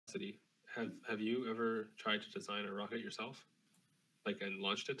curiosity, have you ever tried to design a rocket yourself, like, and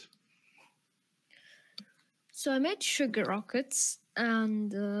launched it? So I made sugar rockets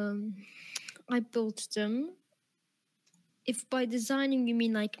and I built them. If by designing you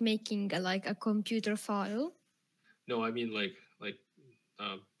mean like making a computer file. No, I mean like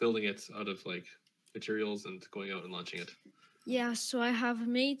building it out of like materials and going out and launching it. Yeah, so I have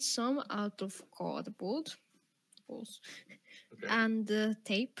made some out of cardboard, of course, Okay. and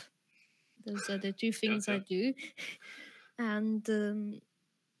tape. Those are the two things I do. And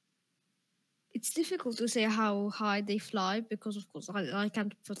it's difficult to say how high they fly because, of course, I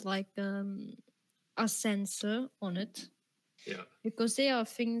can't put like a sensor on it. Yeah. Because they are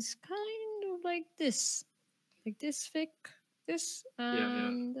things kind of like this thick, this,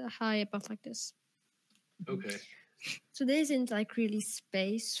 and high about like this. Okay. So there isn't like really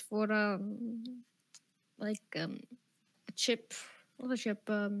space for a chip, not a chip,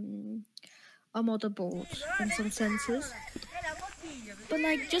 a motherboard and some sensors. But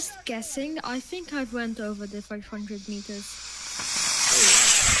like just guessing, I think I went over the 500 meters. Oh,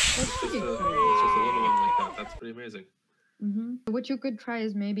 wow. It's just a little one like that. That's pretty amazing. What you could try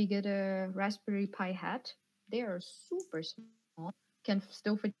is maybe get a Raspberry Pi hat. They are super small, can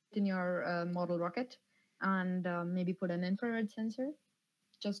still fit in your model rocket, and maybe put an infrared sensor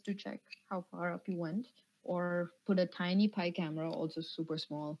just to check how far up you went, or put a tiny Pi camera, also super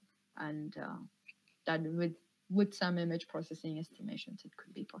small, and that with some image processing estimations, it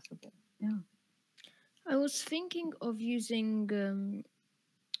could be possible. Yeah. I was thinking of using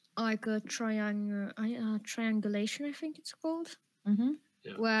like a triangulation, I think it's called. Yeah.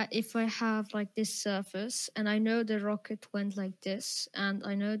 Where if I have like this surface and I know the rocket went like this and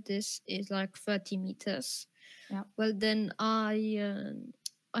I know this is like 30 meters, well then I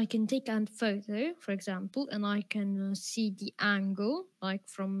can take a photo, for example, and I can see the angle like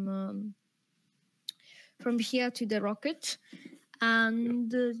from here to the rocket.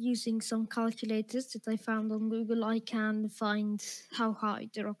 And using some calculators that I found on Google, I can find how high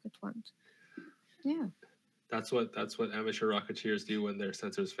the rocket went. Yeah. That's what amateur rocketeers do when their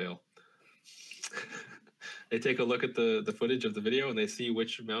sensors fail. They take a look at the footage of the video and they see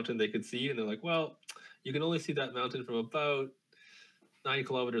which mountain they could see, and they're like, well, you can only see that mountain from about 9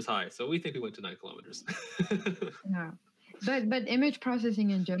 kilometers high. So we think we went to 9 kilometers. Yeah. But image processing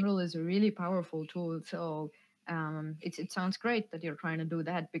in general is a really powerful tool. So it sounds great that you're trying to do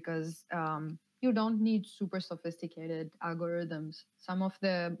that, because you don't need super sophisticated algorithms. Some of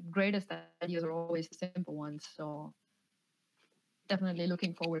the greatest ideas are always the simple ones. So definitely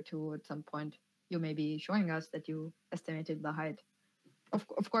looking forward to at some point you may be showing us that you estimated the height.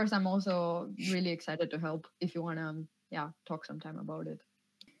 Of course, I'm also really excited to help if you want to talk sometime about it.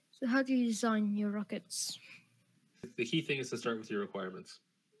 So how do you design your rockets? The key thing is to start with your requirements.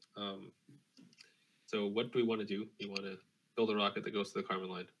 So what do we want to do? We want to build a rocket that goes to the Kármán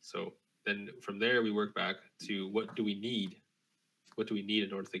line. So then from there, we work back to what do we need? What do we need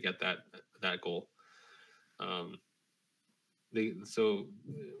in order to get that goal? So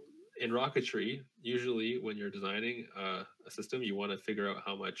in rocketry, usually when you're designing a system, you want to figure out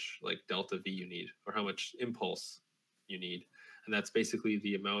how much like delta V you need, or how much impulse you need. And that's basically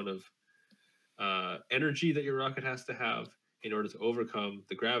the amount of energy that your rocket has to have in order to overcome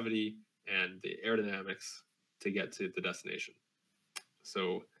the gravity and the aerodynamics to get to the destination.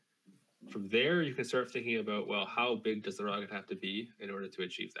 So from there, you can start thinking about, well, how big does the rocket have to be in order to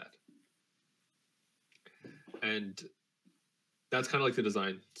achieve that? And that's kind of like the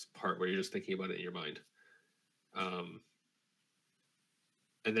design part where you're just thinking about it in your mind. And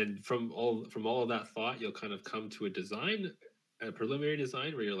then from all of that thought, you'll kind of come to a preliminary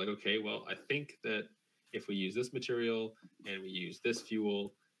design where you're like, okay, well, I think that if we use this material and we use this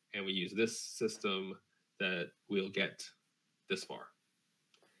fuel and we use this system, that we'll get this far.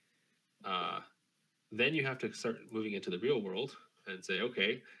 Then you have to start moving into the real world and say,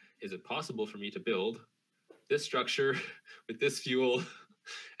 okay, is it possible for me to build this structure with this fuel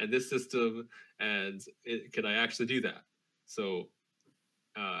and this system, and can I actually do that? So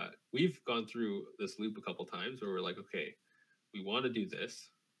we've gone through this loop a couple times where we're like, okay, we want to do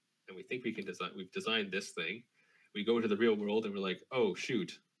this, and we think we can design. We've designed this thing. We go to the real world, and we're like, oh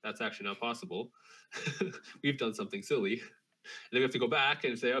shoot, that's actually not possible. We've done something silly, and then we have to go back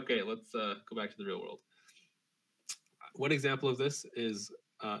and say, okay, let's go back to the real world. One example of this is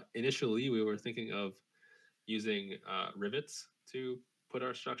initially we were thinking of using rivets to put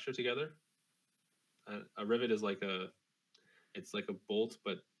our structure together. A rivet is it's like a bolt,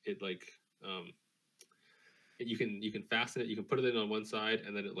 but it like you can fasten it. You can put it in on one side,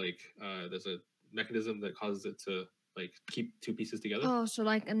 and then it there's a mechanism that causes it to like keep two pieces together. Oh, so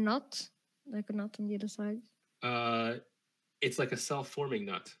like a nut on the other side. It's like a self-forming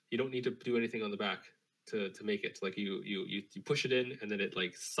nut. You don't need to do anything on the back to make it. Like you push it in, and then it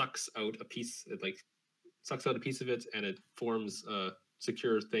like sucks out a piece. It like sucks out a piece of it, and it forms a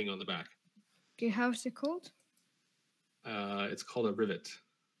secure thing on the back. Okay, how's it called? It's called a rivet.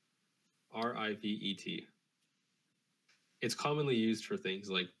 RIVET. It's commonly used for things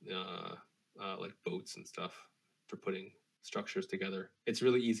like boats and stuff, for putting structures together. It's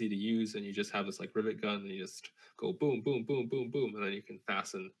really easy to use, and you just have this like rivet gun, and you just go boom, boom, boom, boom, boom, and then you can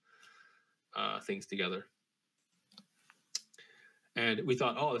fasten things together. And we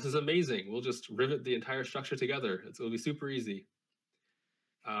thought, oh, this is amazing. We'll just rivet the entire structure together. It'll be super easy.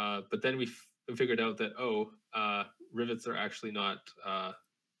 But then we figured out that, rivets are actually not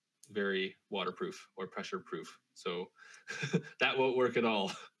very waterproof or pressure proof. So that won't work at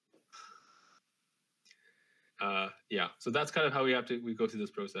all. Yeah, so that's kind of how we go through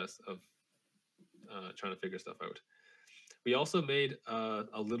this process of trying to figure stuff out. We also made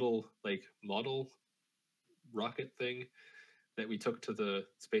a little like model rocket thing that we took to the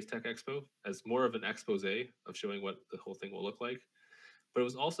Space Tech Expo as more of an expose of showing what the whole thing will look like. But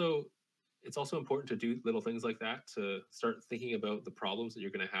it's also important to do little things like that to start thinking about the problems that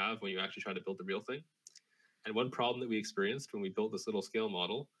you're going to have when you actually try to build the real thing. And one problem that we experienced when we built this little scale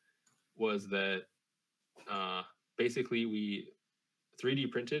model was that basically we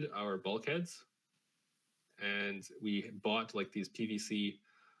 3D printed our bulkheads, and we bought like these PVC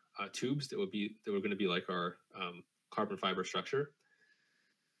tubes that were going to be like our carbon fiber structure.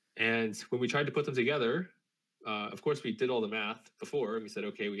 And when we tried to put them together, of course, we did all the math before, and we said,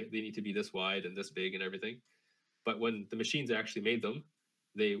 okay, they need to be this wide and this big and everything. But when the machines actually made them,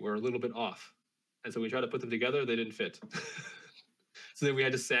 they were a little bit off. And so we tried to put them together, they didn't fit. So then we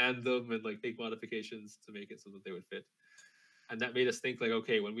had to sand them and like make modifications to make it so that they would fit. And that made us think like,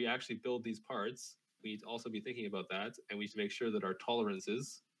 okay, when we actually build these parts, we need to also be thinking about that. And we need to make sure that our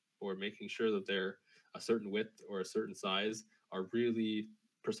tolerances for making sure that they're a certain width or a certain size are really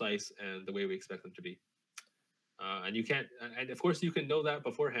precise and the way we expect them to be. And you can't, and of course you can know that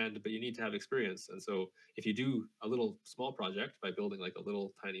beforehand, but you need to have experience. And so if you do a little small project by building like a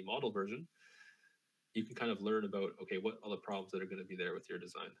little tiny model version, you can kind of learn about, okay, what are the problems that are going to be there with your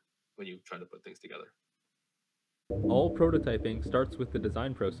design when you try to put things together. All prototyping starts with the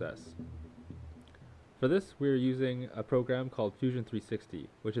design process. For this, we are using a program called Fusion 360,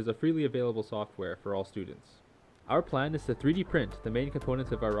 which is a freely available software for all students. Our plan is to 3D print the main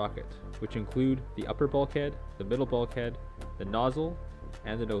components of our rocket, which include the upper bulkhead, the middle bulkhead, the nozzle,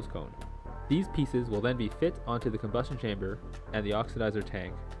 and the nose cone. These pieces will then be fit onto the combustion chamber and the oxidizer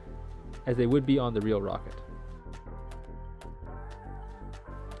tank, as they would be on the real rocket.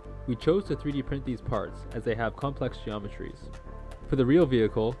 We chose to 3D print these parts as they have complex geometries. For the real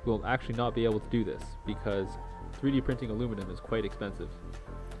vehicle, we'll actually not be able to do this because 3D printing aluminum is quite expensive.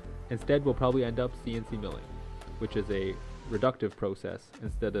 Instead, we'll probably end up CNC milling, which is a reductive process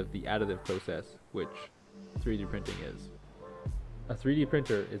instead of the additive process, which 3D printing is. A 3D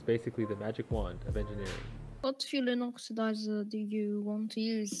printer is basically the magic wand of engineering. What fuel and oxidizer do you want to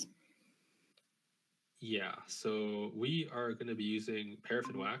use? Yeah, so we are going to be using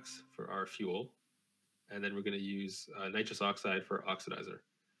paraffin wax for our fuel, and then we're going to use nitrous oxide for oxidizer.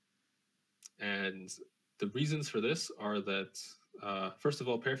 And the reasons for this are that, first of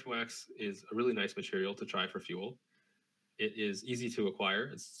all, paraffin wax is a really nice material to try for fuel. It is easy to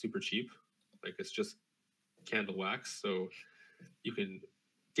acquire. It's super cheap. Like, it's just candle wax, so you can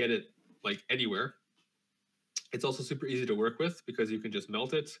get it like anywhere. It's also super easy to work with because you can just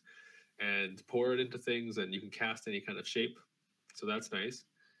melt it and pour it into things, and you can cast any kind of shape. So that's nice.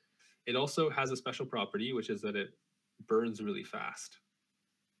 It also has a special property, which is that it burns really fast.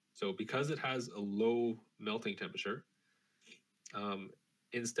 So because it has a low melting temperature,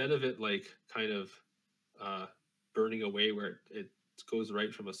 instead of it like kind of burning away where it goes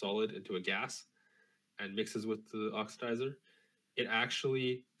right from a solid into a gas and mixes with the oxidizer, it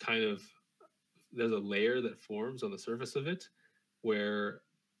actually kind of, there's a layer that forms on the surface of it where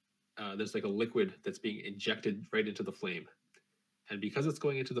there's like a liquid that's being injected right into the flame. And because it's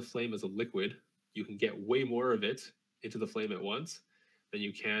going into the flame as a liquid, you can get way more of it into the flame at once than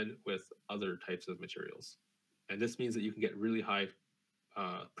you can with other types of materials. And this means that you can get really high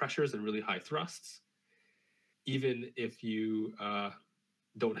pressures and really high thrusts, even if you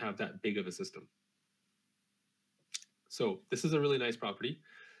don't have that big of a system. So this is a really nice property,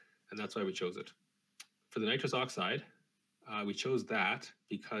 and that's why we chose it. For the nitrous oxide, we chose that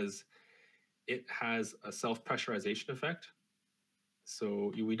because it has a self-pressurization effect.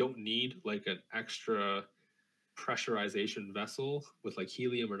 So we don't need like an extra pressurization vessel with like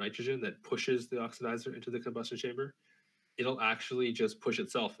helium or nitrogen that pushes the oxidizer into the combustion chamber, it'll actually just push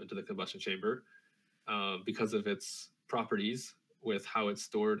itself into the combustion chamber because of its properties with how it's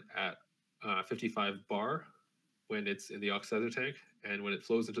stored at 55 bar when it's in the oxidizer tank. And when it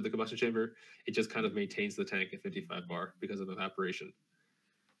flows into the combustion chamber, it just kind of maintains the tank at 55 bar because of evaporation.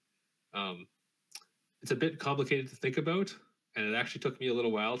 It's a bit complicated to think about, and it actually took me a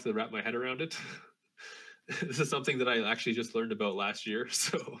little while to wrap my head around it. This is something that I actually just learned about last year,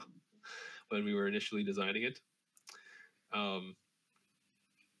 so when we were initially designing it.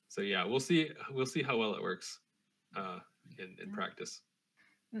 So yeah, we'll see how well it works in practice.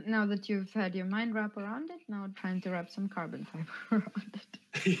 Now that you've had your mind wrap around it, now trying to wrap some carbon fiber around it.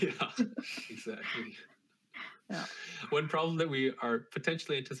 Yeah, exactly. Yeah. One problem that we are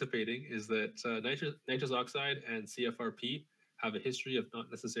potentially anticipating is that nitrous oxide and CFRP have a history of not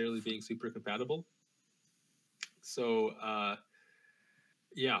necessarily being super compatible. So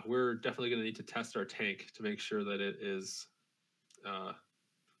yeah, we're definitely going to need to test our tank to make sure that it is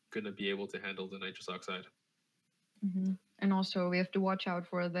going to be able to handle the nitrous oxide. Mm-hmm. And also we have to watch out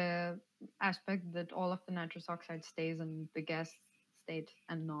for the aspect that all of the nitrous oxide stays in the gas state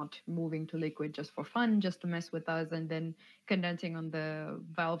and not moving to liquid just for fun, just to mess with us, and then condensing on the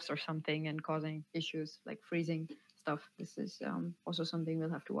valves or something and causing issues like freezing stuff. This is also something we'll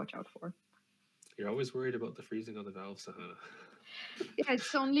have to watch out for. You're always worried about the freezing on the valves, Sahana. Yeah,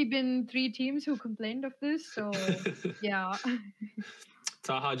 it's only been 3 teams who complained of this, so yeah.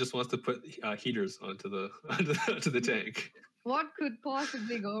 Taha just wants to put heaters onto the tank. What could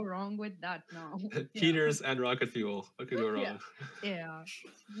possibly go wrong with that now? Heaters and rocket fuel. What could go wrong? Yeah,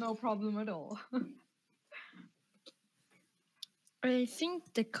 no problem at all. I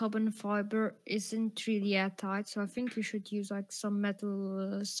think the carbon fiber isn't really airtight, so I think you should use like some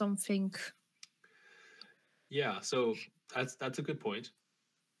metal something. Yeah, so that's a good point.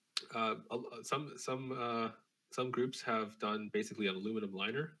 Some groups have done basically an aluminum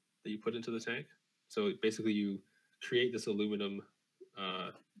liner that you put into the tank. So basically you create this aluminum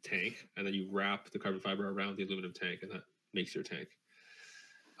tank, and then you wrap the carbon fiber around the aluminum tank, and that makes your tank.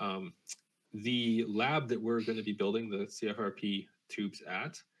 The lab that we're going to be building the CFRP tubes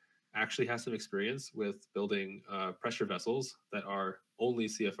at actually has some experience with building pressure vessels that are only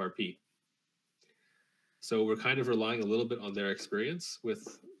CFRP. So we're kind of relying a little bit on their experience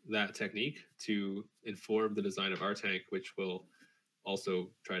with that technique to inform the design of our tank, which will also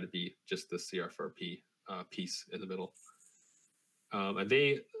try to be just the CFRP piece in the middle. And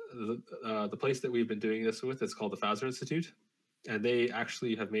the place that we've been doing this with is called the Faser Institute, and they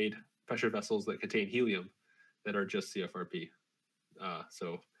actually have made pressure vessels that contain helium that are just CFRP.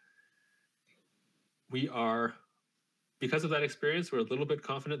 So we are, because of that experience, we're a little bit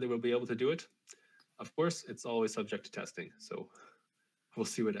confident that we'll be able to do it. Of course, it's always subject to testing, so we'll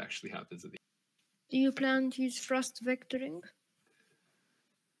see what actually happens at the end. Do you plan to use thrust vectoring?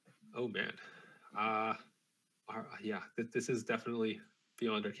 Oh man, yeah, this is definitely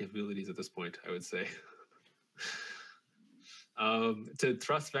beyond our capabilities at this point, I would say. To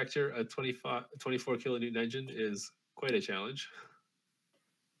thrust vector a 24 kilonewton engine is quite a challenge.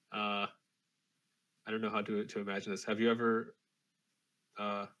 I don't know how to imagine this. Have you ever,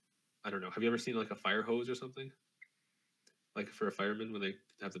 I don't know, have you ever seen like a fire hose or something? Like for a fireman when they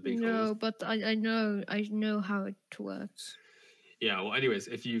have the big hose? No, but I know how it works. Yeah, well, anyways,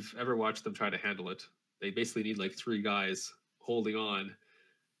 if you've ever watched them try to handle it, they basically need like 3 guys holding on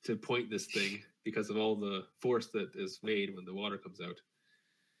to point this thing because of all the force that is made when the water comes out.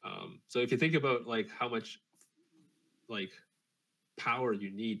 So if you think about like how much like power you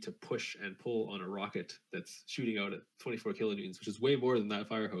need to push and pull on a rocket that's shooting out at 24 kilonewtons, which is way more than that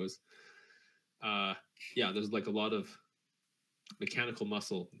fire hose. Yeah, there's like a lot of mechanical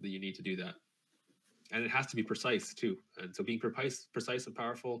muscle that you need to do that. And it has to be precise too. And so being precise and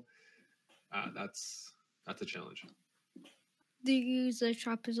powerful, that's a challenge. Do you use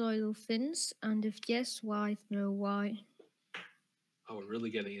trapezoidal fins? And if yes, why? If no, why? Oh, we're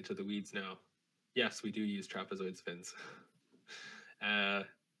really getting into the weeds now. Yes, we do use trapezoid fins.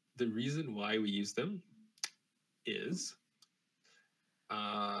 The reason why we use them is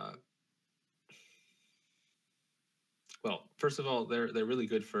well, first of all, they're really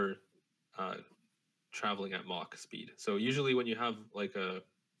good for traveling at Mach speed. So usually when you have like a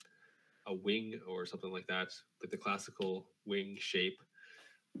wing or something like that, like the classical wing shape,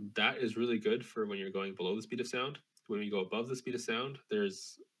 that is really good for when you're going below the speed of sound. When you go above the speed of sound,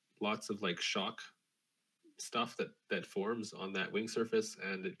 there's lots of like shock stuff that forms on that wing surface,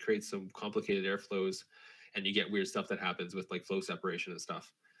 and it creates some complicated airflows, and you get weird stuff that happens with like flow separation and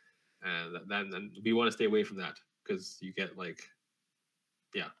stuff. and then we want to stay away from that because you get like,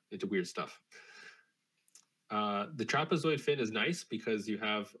 yeah, into weird stuff. The trapezoid fin is nice because you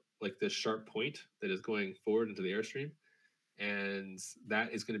have like this sharp point that is going forward into the airstream, and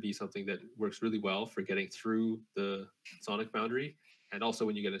that is going to be something that works really well for getting through the sonic boundary, and also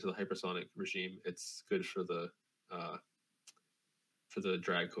when you get into the hypersonic regime, it's good for the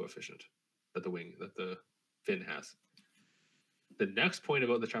drag coefficient that the fin has. The next point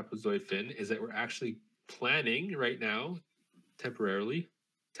about the trapezoid fin is that we're actually planning right now, temporarily,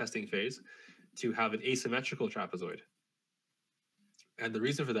 testing phase, to have an asymmetrical trapezoid. And the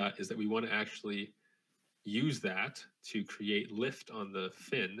reason for that is that we want to actually use that to create lift on the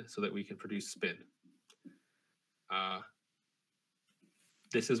fin so that we can produce spin.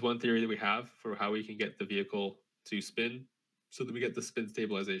 This is one theory that we have for how we can get the vehicle to spin so that we get the spin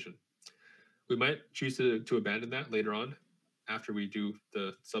stabilization. We might choose to abandon that later on after we do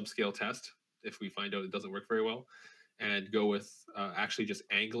the subscale test, if we find out it doesn't work very well, and go with actually just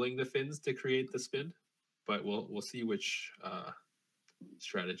angling the fins to create the spin. But we'll see which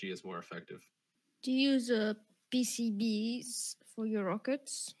strategy is more effective. Do you use PCBs for your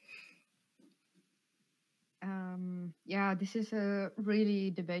rockets? Yeah, this is a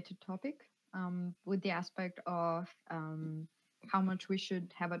really debated topic with the aspect of how much we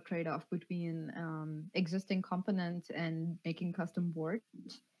should have a trade-off between existing components and making custom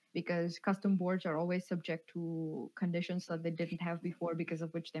boards, because custom boards are always subject to conditions that they didn't have before, because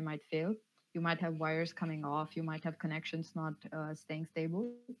of which they might fail. You might have wires coming off, you might have connections not staying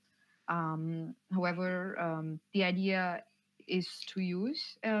stable. However, the idea is to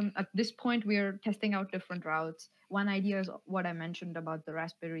use, at this point, we are testing out different routes. One idea is what I mentioned about the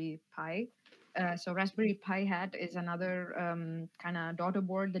Raspberry Pi. So Raspberry Pi Hat is another kind of daughter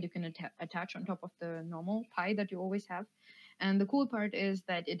board that you can attach on top of the normal Pi that you always have. And the cool part is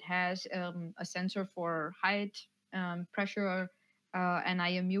that it has a sensor for height, pressure, and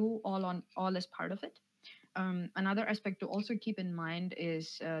IMU all as part of it. Another aspect to also keep in mind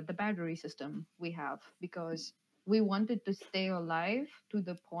is the battery system we have, because we want it to stay alive to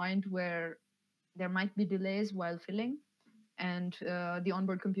the point where there might be delays while filling, and the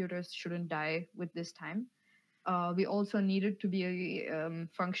onboard computers shouldn't die with this time. We also need it to be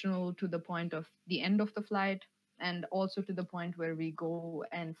functional to the point of the end of the flight, and also to the point where we go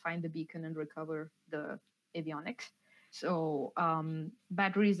and find the beacon and recover the avionics. So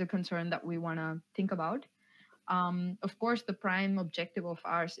battery is a concern that we want to think about. Of course, the prime objective of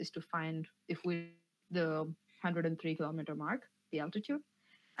ours is to find if we the 103 kilometer mark, the altitude,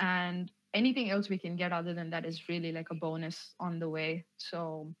 and anything else we can get other than that is really like a bonus on the way.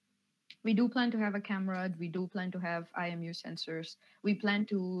 So we do plan to have a camera. We do plan to have IMU sensors. We plan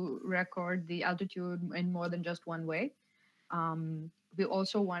to record the altitude in more than just one way. We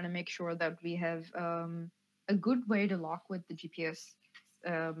also want to make sure that we have a good way to lock with the GPS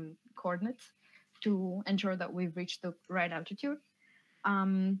coordinates to ensure that we've reached the right altitude.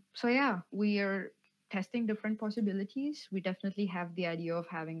 So yeah, we are testing different possibilities. We definitely have the idea of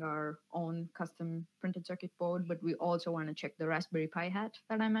having our own custom printed circuit board, but we also want to check the Raspberry Pi Hat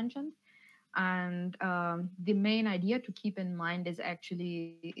that I mentioned. And the main idea to keep in mind is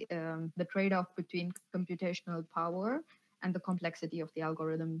actually the trade-off between computational power and the complexity of the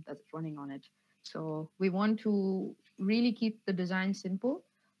algorithm that's running on it. So we want to really keep the design simple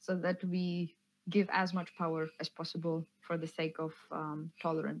so that we give as much power as possible for the sake of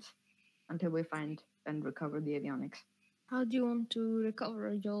tolerance until we find and recover the avionics. How do you want to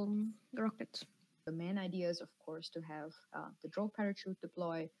recover your rocket? The main idea is, of course, to have the drogue parachute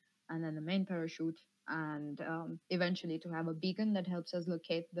deploy, and then the main parachute, and eventually to have a beacon that helps us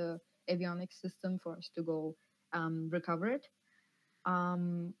locate the avionics system for us to go recover it.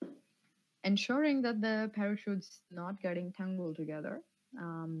 Ensuring that the parachute's not getting tangled together.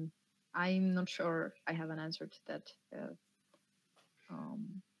 I'm not sure I have an answer to that.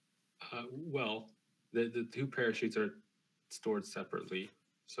 Well, the two parachutes are stored separately,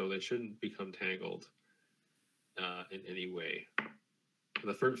 so they shouldn't become tangled in any way.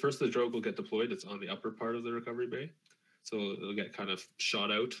 First, the drogue will get deployed. It's on the upper part of the recovery bay, so it'll get kind of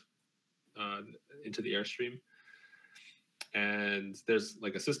shot out into the airstream. And there's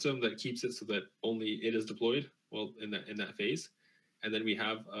like a system that keeps it so that only it is deployed. Well, in that phase, and then we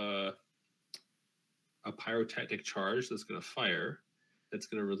have a pyrotechnic charge that's going to fire. That's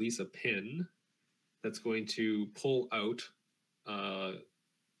going to release a pin that's going to pull out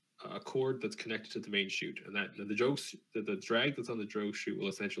a cord that's connected to the main chute, and that the drag that's on the drogue chute will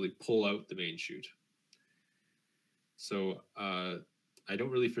essentially pull out the main chute. So I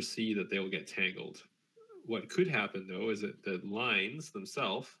don't really foresee that they will get tangled. What could happen though is that the lines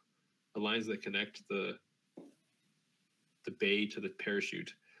themselves the lines that connect the bay to the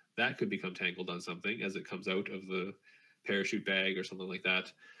parachute, that could become tangled on something as it comes out of the parachute bag or something like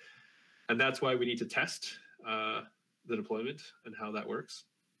that. And that's why we need to test the deployment and how that works.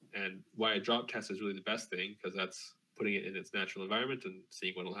 And why a drop test is really the best thing, because that's putting it in its natural environment and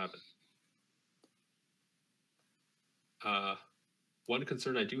seeing what will happen. One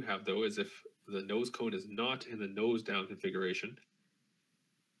concern I do have, though, is if the nose cone is not in the nose down configuration,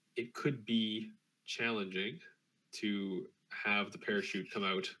 it could be challenging to have the parachute come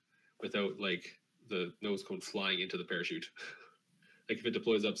out without like the nose cone flying into the parachute. Like if it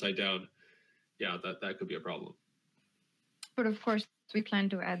deploys upside down, yeah, that could be a problem. But of course, we plan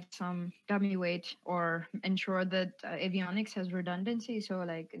to add some dummy weight or ensure that avionics has redundancy. So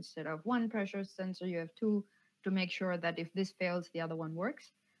like instead of one pressure sensor, you have two, to make sure that if this fails, the other one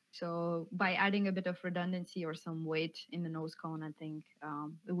works. So by adding a bit of redundancy or some weight in the nose cone, I think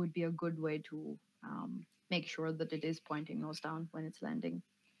it would be a good way to make sure that it is pointing nose down when it's landing.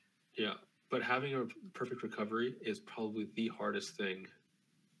 Yeah, but having a perfect recovery is probably the hardest thing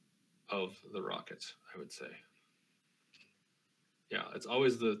of the rocket, I would say. Yeah, it's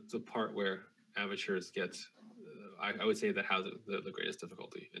always the part where amateurs get, I would say that has the greatest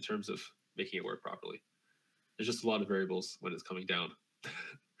difficulty in terms of making it work properly. There's just a lot of variables when it's coming down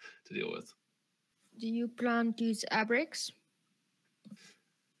to deal with. Do you plan to use air brakes?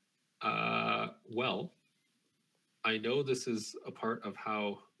 Well, I know this is a part of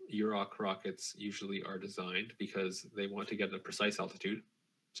how Euroc rockets usually are designed, because they want to get a precise altitude.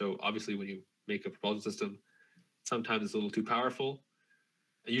 So obviously when you make a propulsion system, sometimes it's a little too powerful.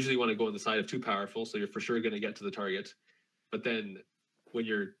 I usually want to go on the side of too powerful, so you're for sure going to get to the target. But then when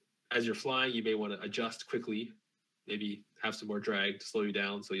as you're flying, you may want to adjust quickly, maybe have some more drag to slow you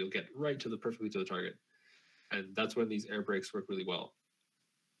down so you'll get perfectly to the target. And that's when these air brakes work really well.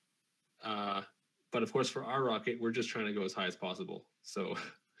 But of course, for our rocket, we're just trying to go as high as possible. So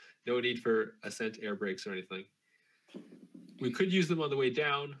no need for ascent air brakes or anything. We could use them on the way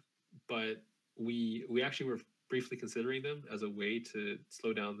down, but we actually were briefly considering them as a way to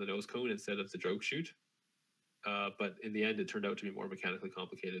slow down the nose cone instead of the drogue chute. But in the end, it turned out to be more mechanically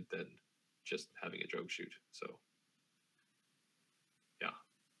complicated than just having a drogue chute. So yeah,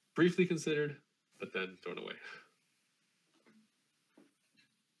 briefly considered, but then thrown away.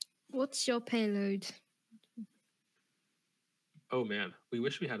 What's your payload? Oh man, we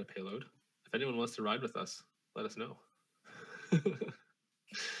wish we had a payload. If anyone wants to ride with us, let us know.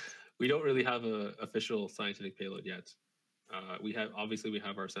 We don't really have an official scientific payload yet. We have our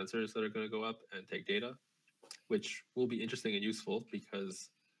sensors that are going to go up and take data, which will be interesting and useful because,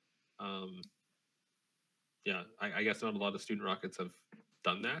 I guess not a lot of student rockets have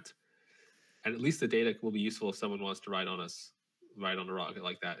done that, and at least the data will be useful if someone wants to ride on a rocket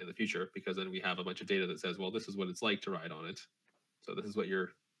like that in the future, because then we have a bunch of data that says, well, this is what it's like to ride on it. So this is what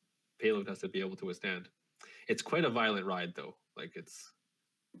your payload has to be able to withstand. It's quite a violent ride, though. Like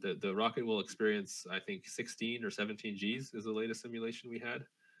the rocket will experience, I think, 16 or 17 Gs is the latest simulation we had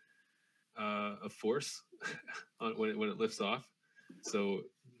of force when it lifts off. So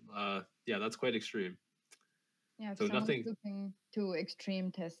that's quite extreme. Yeah, so nothing looking to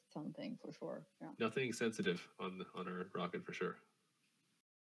extreme test something for sure. Yeah. Nothing sensitive on our rocket for sure.